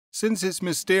Since its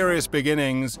mysterious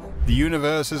beginnings, the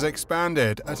universe has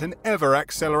expanded at an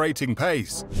ever-accelerating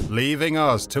pace, leaving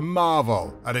us to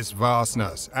marvel at its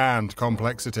vastness and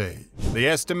complexity. The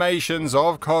estimations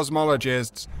of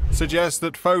cosmologists suggest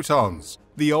that photons,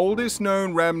 the oldest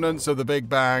known remnants of the Big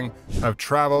Bang, have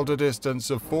traveled a distance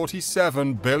of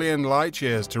 47 billion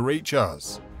light-years to reach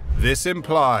us. This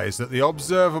implies that the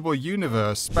observable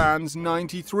universe spans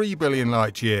 93 billion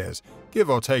light-years, give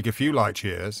or take a few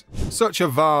light-years. Such a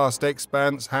vast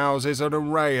expanse houses an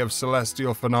array of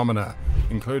celestial phenomena,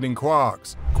 including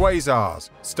quarks, quasars,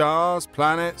 stars,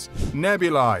 planets,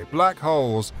 nebulae, black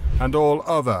holes, and all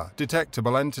other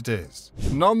detectable entities.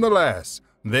 Nonetheless,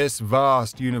 this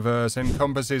vast universe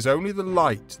encompasses only the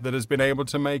light that has been able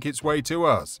to make its way to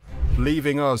us,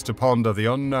 leaving us to ponder the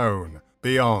unknown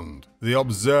beyond the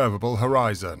observable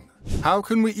horizon. How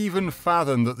can we even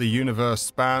fathom that the universe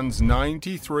spans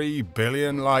 93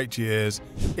 billion light-years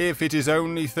if it is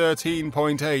only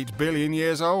 13.8 billion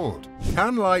years old?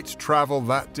 Can light travel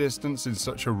that distance in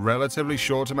such a relatively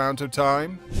short amount of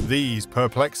time? These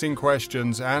perplexing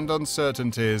questions and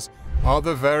uncertainties are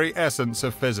the very essence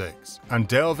of physics, and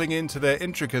delving into their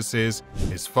intricacies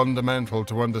is fundamental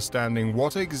to understanding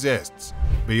what exists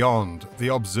beyond the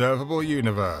observable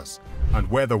universe and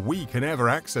whether we can ever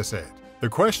access it. The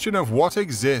question of what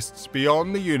exists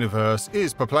beyond the universe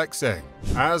is perplexing,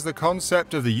 as the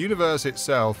concept of the universe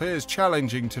itself is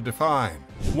challenging to define.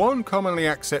 One commonly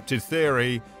accepted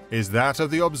theory is that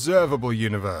of the observable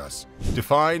universe,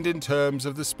 defined in terms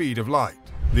of the speed of light.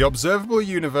 The observable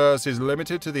universe is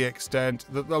limited to the extent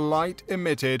that the light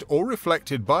emitted or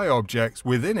reflected by objects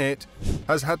within it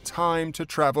has had time to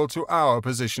travel to our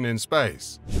position in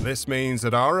space. This means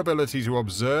that our ability to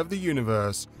observe the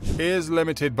universe is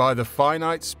limited by the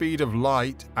finite speed of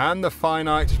light and the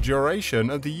finite duration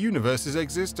of the universe's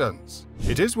existence.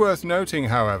 It is worth noting,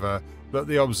 however, that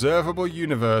the observable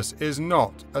universe is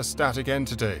not a static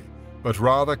entity, but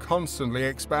rather constantly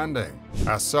expanding.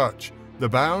 As such, the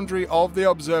boundary of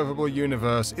the observable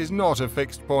universe is not a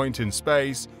fixed point in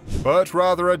space, but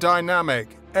rather a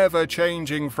dynamic,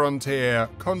 ever-changing frontier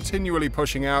continually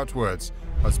pushing outwards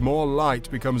as more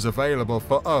light becomes available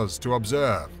for us to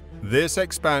observe. This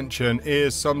expansion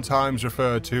is sometimes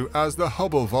referred to as the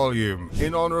Hubble volume,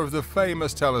 in honor of the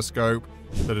famous telescope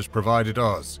that has provided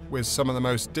us with some of the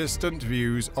most distant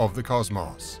views of the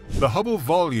cosmos. The Hubble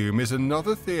volume is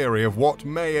another theory of what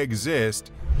may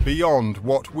exist beyond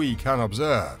what we can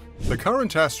observe. The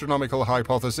current astronomical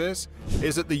hypothesis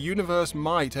is that the universe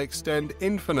might extend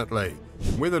infinitely,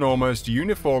 with an almost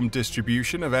uniform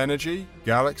distribution of energy,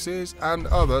 galaxies, and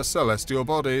other celestial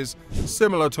bodies,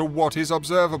 similar to what is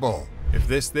observable. If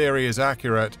this theory is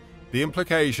accurate, the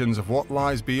implications of what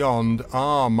lies beyond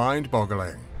are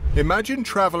mind-boggling. Imagine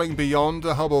traveling beyond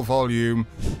the Hubble volume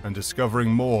and discovering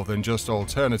more than just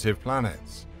alternative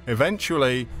planets.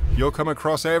 Eventually, you'll come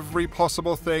across every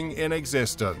possible thing in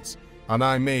existence, and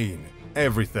I mean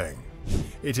everything.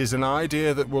 It is an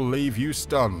idea that will leave you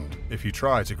stunned if you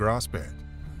try to grasp it.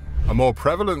 A more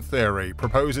prevalent theory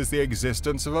proposes the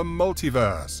existence of a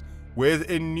multiverse, with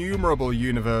innumerable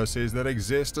universes that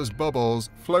exist as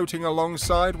bubbles floating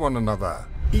alongside one another.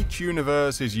 Each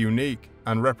universe is unique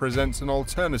and represents an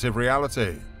alternative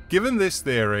reality. Given this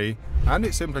theory, and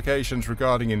its implications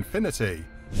regarding infinity,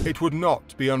 it would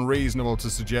not be unreasonable to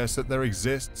suggest that there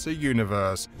exists a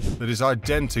universe that is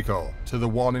identical to the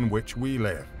one in which we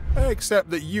live, except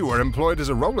that you are employed as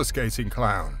a roller skating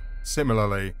clown.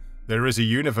 Similarly, there is a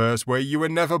universe where you were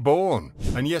never born,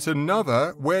 and yet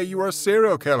another where you are a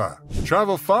serial killer.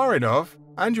 Travel far enough,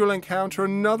 and you'll encounter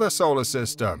another solar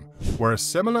system, where a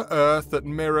similar Earth that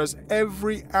mirrors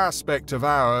every aspect of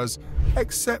ours,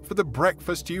 except for the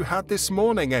breakfast you had this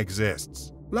morning,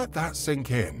 exists. Let that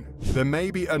sink in. There may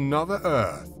be another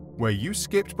Earth where you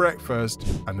skipped breakfast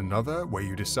and another where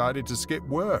you decided to skip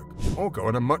work or go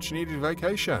on a much-needed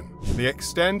vacation. The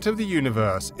extent of the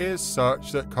universe is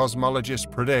such that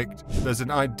cosmologists predict there's an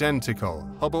identical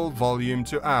Hubble volume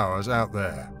to ours out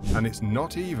there, and it's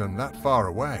not even that far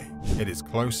away. It is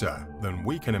closer than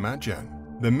we can imagine.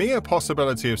 The mere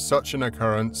possibility of such an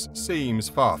occurrence seems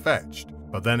far-fetched,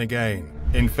 but then again,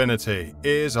 infinity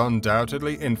is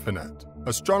undoubtedly infinite.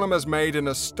 Astronomers made an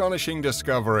astonishing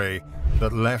discovery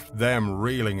that left them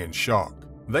reeling in shock.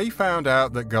 They found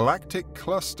out that galactic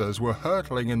clusters were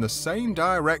hurtling in the same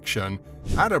direction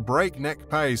at a breakneck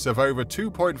pace of over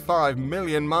 2.5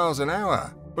 million miles an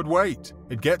hour. But wait,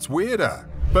 it gets weirder.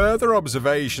 Further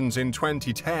observations in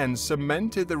 2010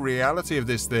 cemented the reality of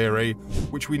this theory,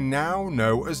 which we now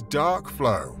know as dark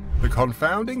flow. The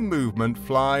confounding movement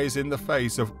flies in the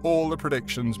face of all the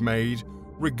predictions made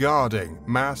regarding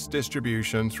mass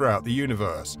distribution throughout the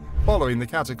universe following the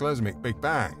cataclysmic Big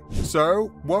Bang.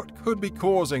 So, what could be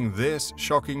causing this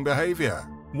shocking behavior?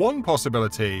 One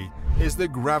possibility is the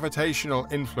gravitational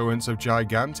influence of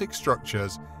gigantic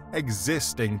structures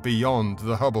existing beyond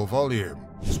the Hubble volume,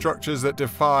 structures that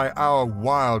defy our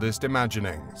wildest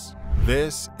imaginings.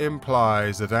 This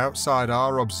implies that outside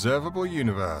our observable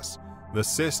universe, the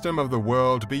system of the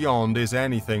world beyond is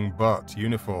anything but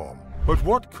uniform. But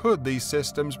what could these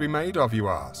systems be made of, you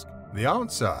ask? The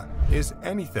answer is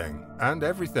anything and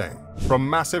everything, from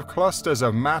massive clusters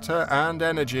of matter and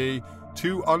energy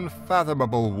to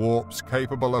unfathomable warps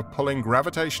capable of pulling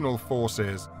gravitational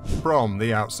forces from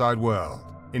the outside world.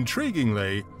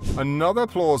 Intriguingly, another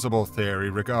plausible theory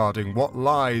regarding what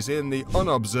lies in the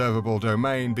unobservable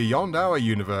domain beyond our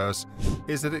universe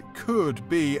is that it could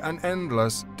be an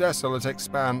endless, desolate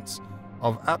expanse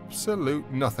of absolute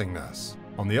nothingness.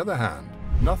 On the other hand,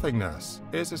 nothingness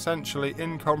is essentially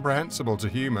incomprehensible to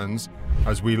humans,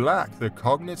 as we lack the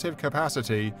cognitive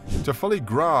capacity to fully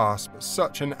grasp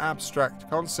such an abstract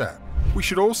concept. We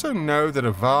should also know that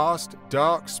a vast,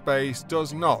 dark space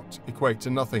does not equate to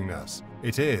nothingness.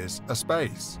 It is a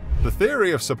space. The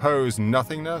theory of supposed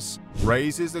nothingness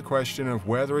raises the question of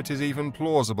whether it is even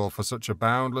plausible for such a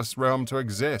boundless realm to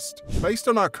exist. Based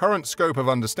on our current scope of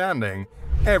understanding,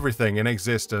 everything in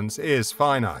existence is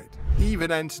finite.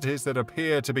 Even entities that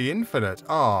appear to be infinite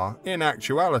are, in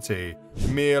actuality,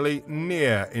 merely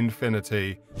near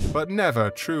infinity, but never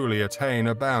truly attain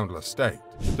a boundless state.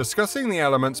 Discussing the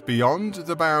elements beyond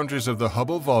the boundaries of the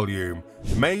Hubble volume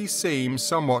may seem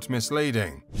somewhat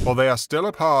misleading, for they are still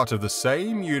a part of the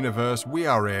same universe we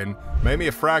are in, maybe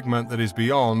a fragment that is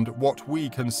beyond what we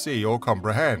can see or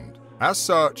comprehend. As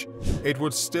such, it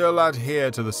would still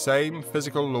adhere to the same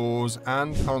physical laws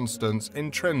and constants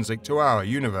intrinsic to our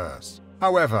universe.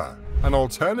 However, an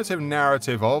alternative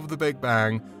narrative of the Big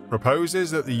Bang proposes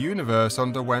that the universe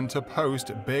underwent a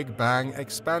post-Big Bang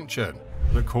expansion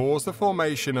that caused the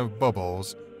formation of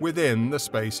bubbles within the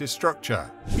space's structure.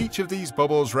 Each of these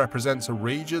bubbles represents a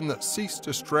region that ceased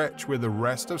to stretch with the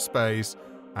rest of space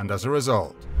and as a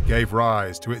result gave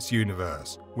rise to its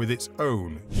universe with its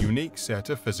own unique set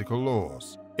of physical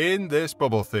laws. In this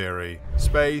bubble theory,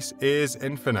 space is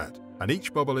infinite, and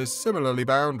each bubble is similarly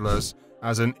boundless,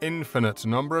 as an infinite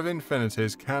number of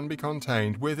infinities can be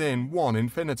contained within one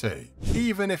infinity.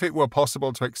 Even if it were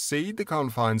possible to exceed the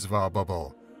confines of our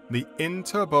bubble, the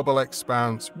inter-bubble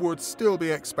expanse would still be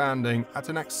expanding at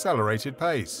an accelerated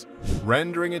pace,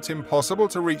 rendering it impossible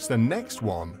to reach the next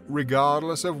one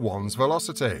regardless of one's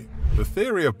velocity. The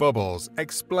theory of bubbles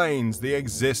explains the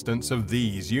existence of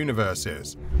these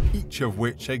universes, each of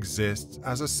which exists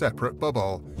as a separate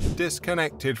bubble,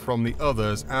 disconnected from the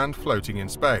others and floating in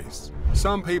space.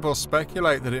 Some people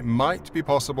speculate that it might be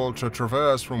possible to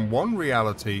traverse from one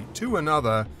reality to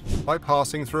another by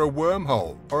passing through a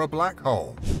wormhole or a black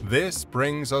hole. This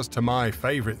brings us to my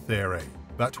favorite theory,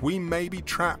 that we may be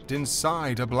trapped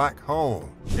inside a black hole.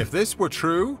 If this were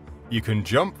true, you can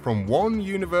jump from one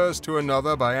universe to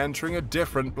another by entering a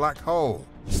different black hole.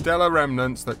 Stellar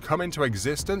remnants that come into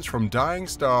existence from dying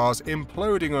stars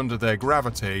imploding under their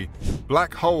gravity,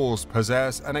 black holes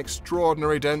possess an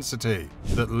extraordinary density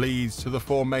that leads to the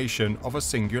formation of a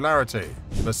singularity.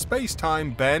 The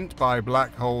space-time bent by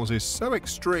black holes is so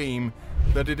extreme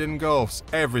that it engulfs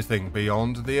everything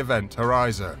beyond the event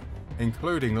horizon,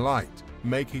 including light,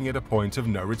 making it a point of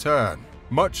no return.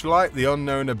 Much like the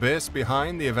unknown abyss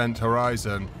behind the event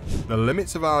horizon, the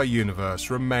limits of our universe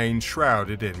remain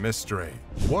shrouded in mystery.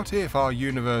 What if our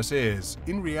universe is,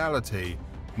 in reality,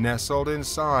 nestled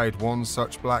inside one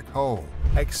such black hole,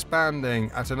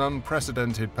 expanding at an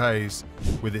unprecedented pace,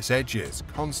 with its edges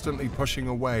constantly pushing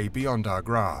away beyond our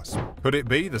grasp? Could it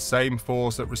be the same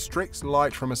force that restricts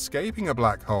light from escaping a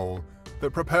black hole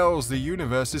that propels the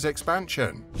universe's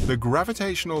expansion? The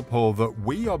gravitational pull that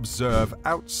we observe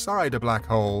outside a black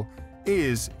hole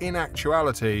is, in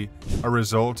actuality, a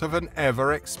result of an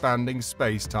ever-expanding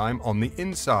space-time on the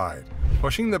inside,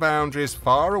 pushing the boundaries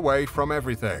far away from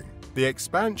everything. The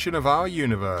expansion of our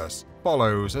universe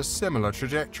follows a similar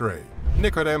trajectory.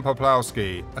 Nikodem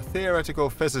Poplawski, a theoretical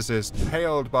physicist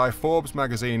hailed by Forbes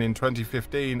magazine in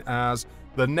 2015 as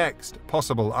the next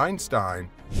possible Einstein,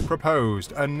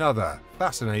 proposed another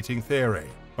fascinating theory.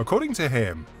 According to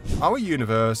him, our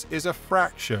universe is a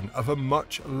fraction of a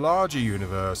much larger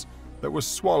universe that was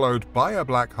swallowed by a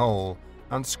black hole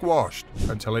and squashed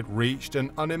until it reached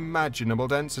an unimaginable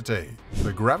density.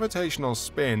 The gravitational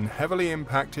spin heavily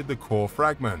impacted the core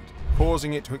fragment,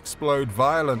 causing it to explode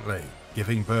violently,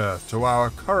 giving birth to our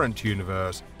current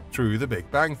universe through the Big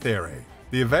Bang Theory.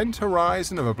 The event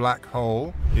horizon of a black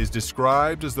hole is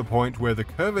described as the point where the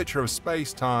curvature of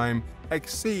space-time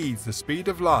exceeds the speed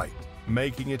of light,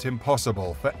 making it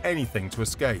impossible for anything to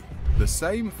escape. The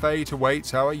same fate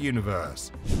awaits our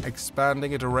universe,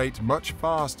 expanding at a rate much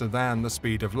faster than the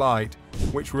speed of light,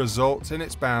 which results in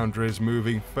its boundaries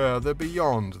moving further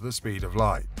beyond the speed of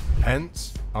light.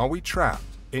 Hence, are we trapped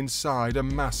inside a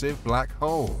massive black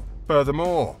hole?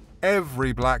 Furthermore,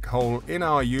 every black hole in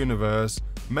our universe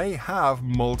may have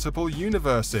multiple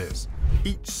universes,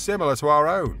 each similar to our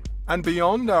own. And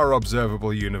beyond our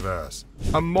observable universe,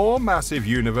 a more massive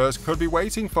universe could be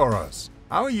waiting for us.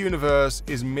 Our universe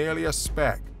is merely a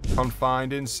speck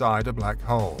confined inside a black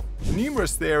hole.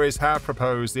 Numerous theories have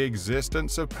proposed the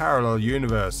existence of parallel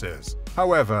universes.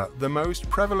 However, the most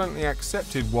prevalently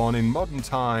accepted one in modern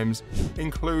times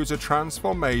includes a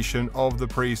transformation of the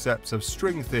precepts of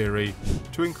string theory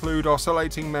to include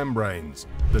oscillating membranes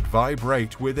that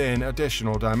vibrate within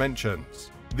additional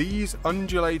dimensions. These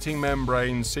undulating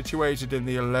membranes situated in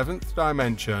the 11th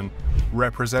dimension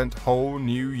represent whole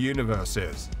new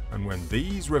universes, and when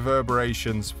these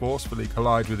reverberations forcefully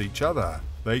collide with each other,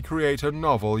 they create a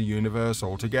novel universe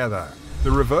altogether.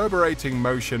 The reverberating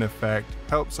motion effect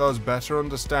helps us better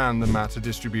understand the matter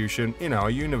distribution in our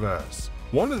universe.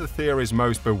 One of the theory's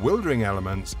most bewildering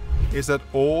elements is that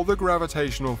all the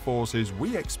gravitational forces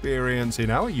we experience in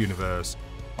our universe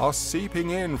are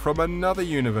seeping in from another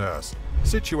universe,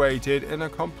 situated in a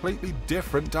completely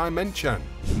different dimension.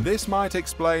 This might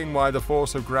explain why the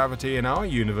force of gravity in our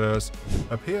universe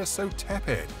appears so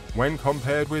tepid when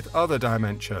compared with other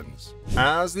dimensions.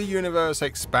 As the universe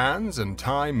expands and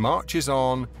time marches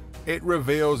on, it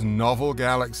reveals novel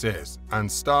galaxies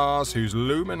and stars whose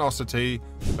luminosity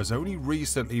has only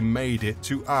recently made it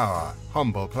to our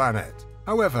humble planet.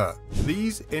 However,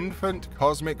 these infant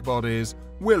cosmic bodies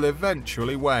will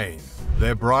eventually wane,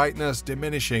 their brightness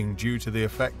diminishing due to the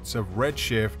effects of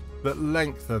redshift that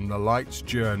lengthen the light's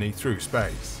journey through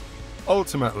space.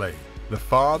 Ultimately, the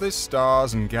farthest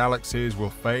stars and galaxies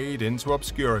will fade into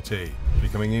obscurity,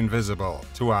 becoming invisible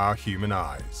to our human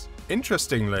eyes.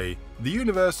 Interestingly, the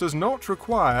universe does not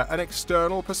require an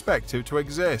external perspective to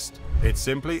exist. It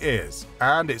simply is,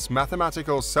 and its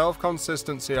mathematical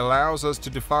self-consistency allows us to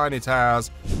define it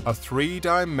as a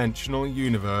three-dimensional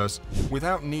universe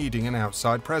without needing an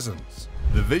outside presence.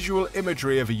 The visual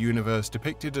imagery of a universe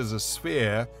depicted as a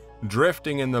sphere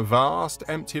drifting in the vast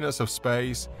emptiness of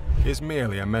space is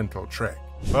merely a mental trick.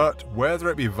 But whether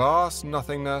it be vast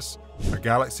nothingness, a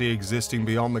galaxy existing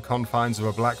beyond the confines of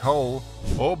a black hole,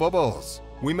 or bubbles,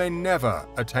 we may never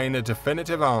attain a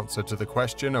definitive answer to the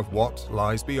question of what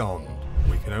lies beyond.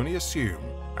 We can only assume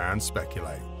and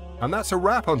speculate. And that's a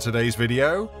wrap on today's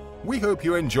video. We hope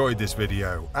you enjoyed this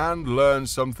video and learned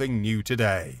something new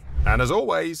today. And as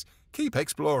always, keep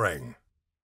exploring.